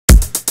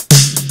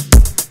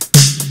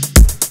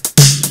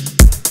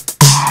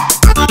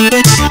Yo,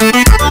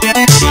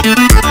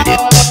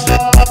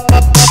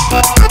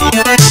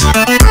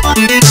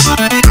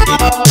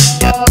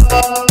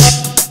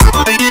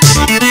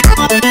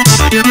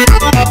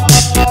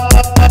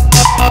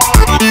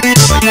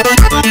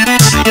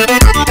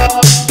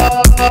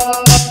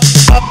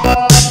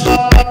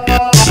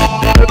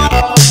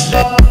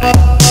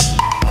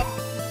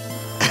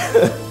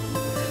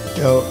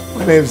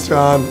 my name's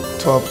John,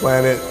 12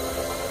 Planet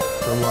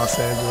from Los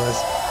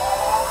Angeles.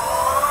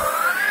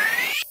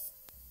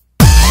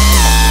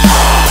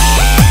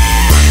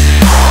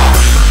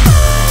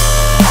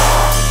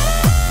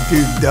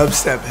 Dude,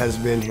 dubstep has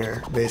been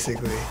here,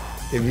 basically.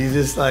 If you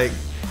just like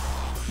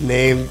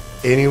name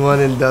anyone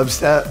in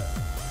dubstep,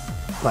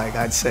 like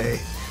I'd say,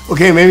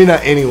 okay, maybe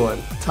not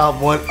anyone,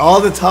 all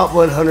the top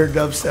 100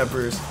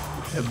 dubsteppers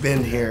have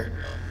been here.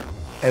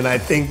 And I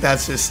think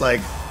that's just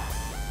like,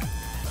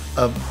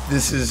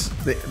 this is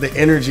the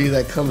energy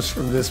that comes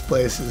from this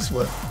place is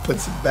what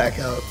puts it back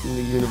out in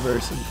the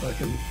universe and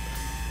fucking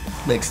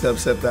makes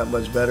dubstep that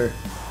much better.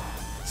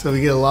 So we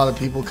get a lot of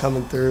people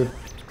coming through,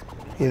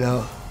 you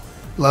know.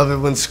 Love it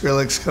when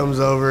Skrillex comes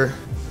over.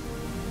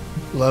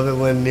 Love it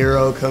when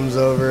Nero comes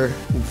over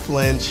and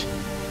Flinch,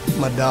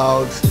 my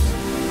dogs.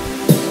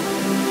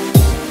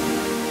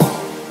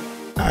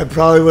 I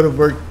probably would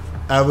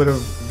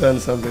have done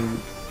something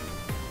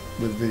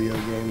with video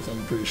games,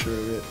 I'm pretty sure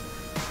of it.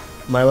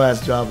 My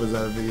last job was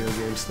at a video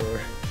game store.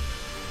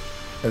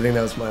 I think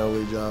that was my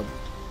only job.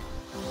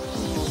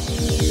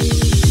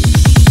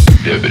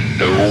 Never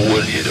know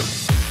what hit him.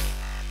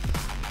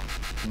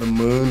 The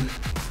moon.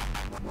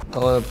 I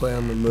want to play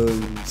on the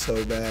moon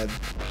so bad.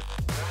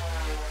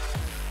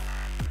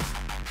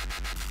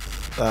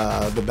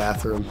 The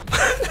bathroom.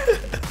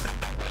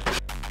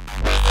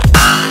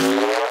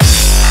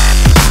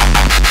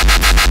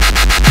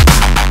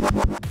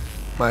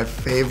 My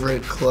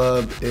favorite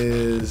club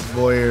is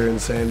Voyeur in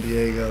San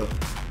Diego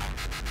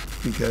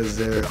because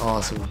they're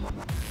awesome.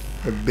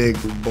 A big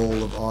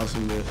bowl of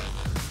awesomeness.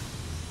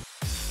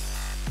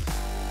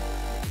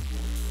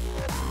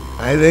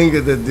 I think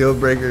that the deal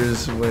breaker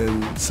is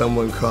when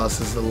someone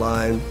crosses the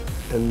line,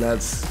 and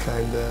that's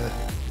kind of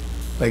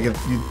like if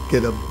you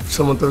get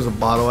someone throws a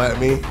bottle at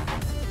me,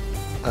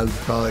 I'm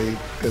probably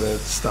gonna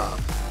stop.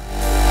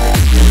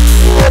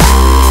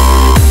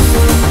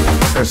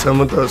 Or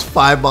someone throws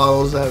 5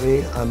 bottles at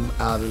me, I'm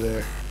out of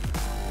there.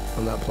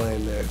 I'm not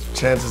playing there.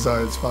 Chances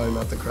are it's probably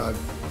not the crowd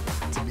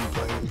to be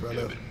playing in front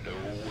of.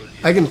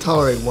 I can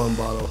tolerate 1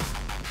 bottle.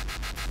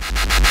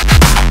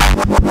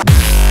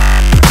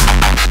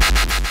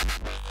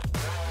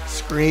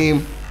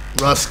 Scream,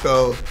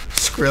 Rusko,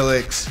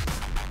 Skrillex.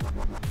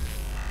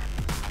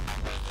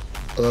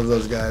 I love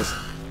those guys.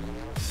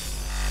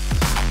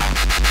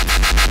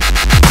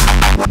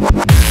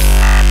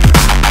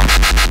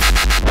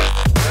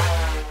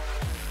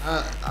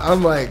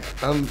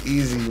 I'm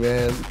easy,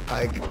 man.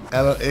 Like,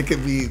 it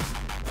could be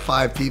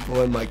 5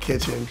 people in my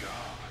kitchen,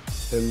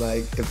 and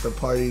like, if the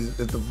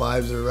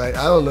vibes are right,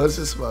 I don't know, it's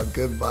just about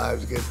good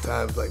vibes, good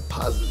times, like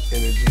positive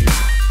energy.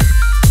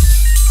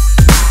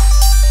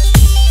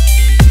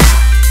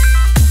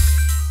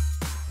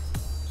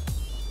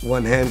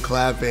 One hand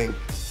clapping.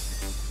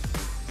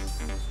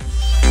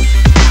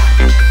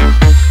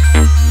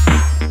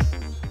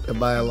 I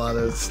buy a lot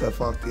of stuff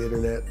off the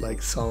internet,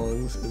 like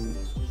songs and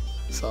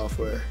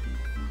software.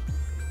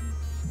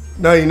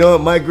 No, you know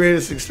what? My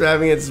greatest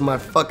extravagance is my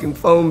fucking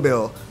phone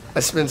bill. I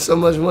spend so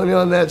much money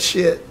on that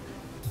shit.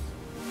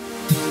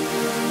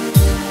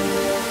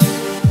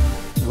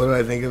 What do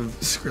I think of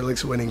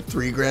Skrillex winning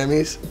 3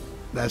 Grammys?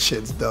 That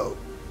shit's dope.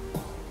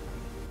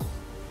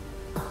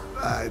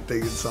 I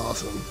think it's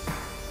awesome.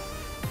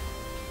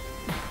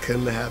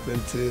 Couldn't have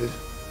happened to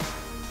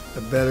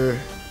a better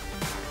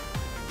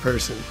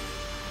person.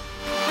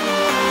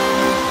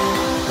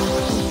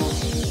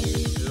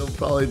 It'll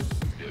probably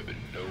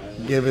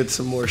give it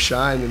some more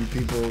shine and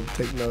people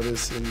take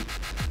notice and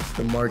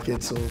the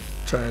markets will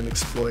try and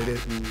exploit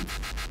it, and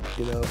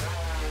you know,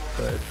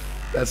 but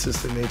that's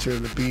just the nature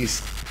of the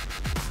beast.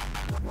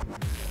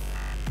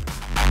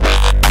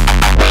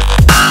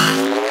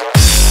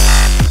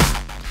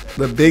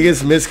 The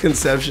biggest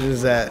misconception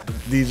is that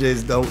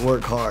DJs don't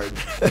work hard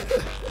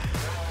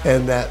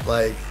and that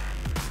like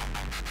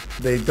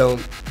they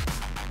don't,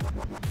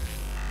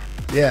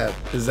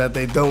 is that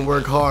they don't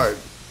work hard.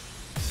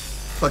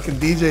 Fucking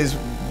DJs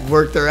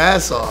work their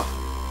ass off.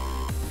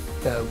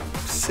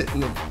 Sit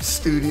in the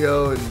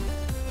studio and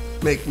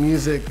make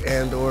music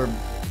and or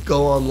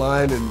go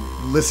online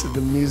and listen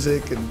to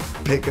music and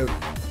pick it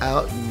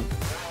out and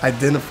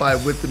identify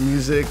with the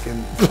music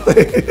and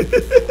play.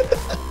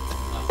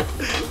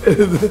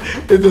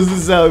 It doesn't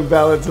sound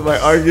valid to my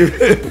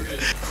argument.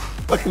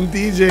 Fucking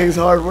DJing's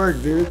hard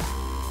work, dude.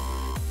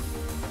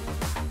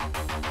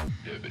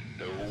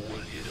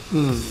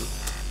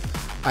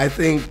 I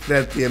think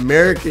that the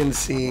American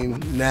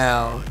scene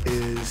now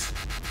is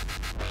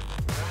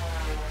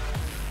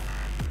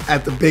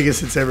at the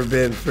biggest it's ever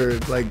been for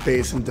like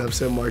bass and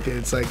dubstep market.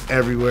 It's like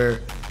everywhere.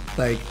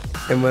 Like,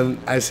 and when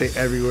I say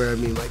everywhere, I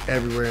mean like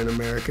everywhere in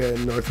America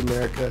and North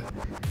America.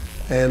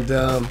 And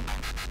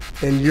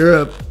in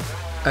Europe,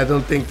 I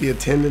don't think the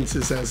attendance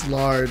is as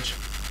large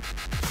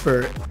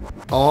for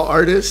all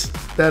artists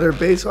that are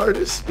bass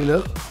artists, you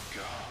know?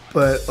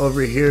 But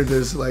over here,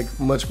 there's like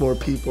much more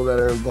people that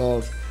are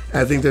involved.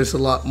 I think there's a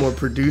lot more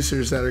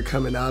producers that are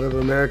coming out of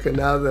America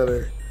now that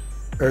are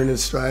earning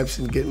stripes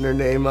and getting their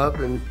name up.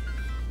 And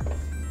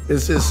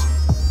it's just,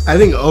 I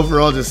think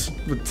overall, just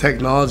with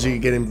technology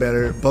getting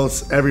better,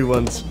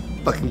 everyone's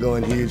fucking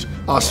going huge.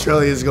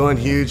 Australia's going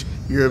huge,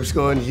 Europe's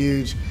going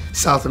huge,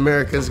 South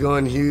America's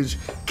going huge,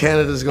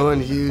 Canada's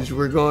going huge,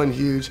 we're going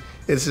huge.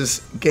 It's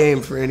just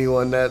game for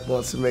anyone that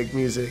wants to make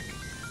music.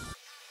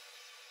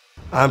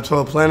 I'm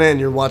 12 Planet and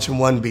you're watching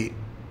OneBeat.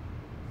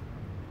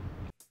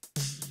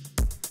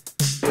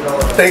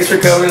 Thanks for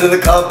coming to the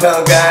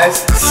compound,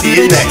 guys. See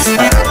you next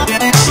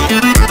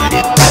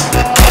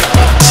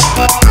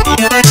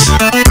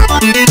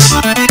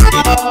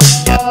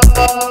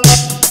time.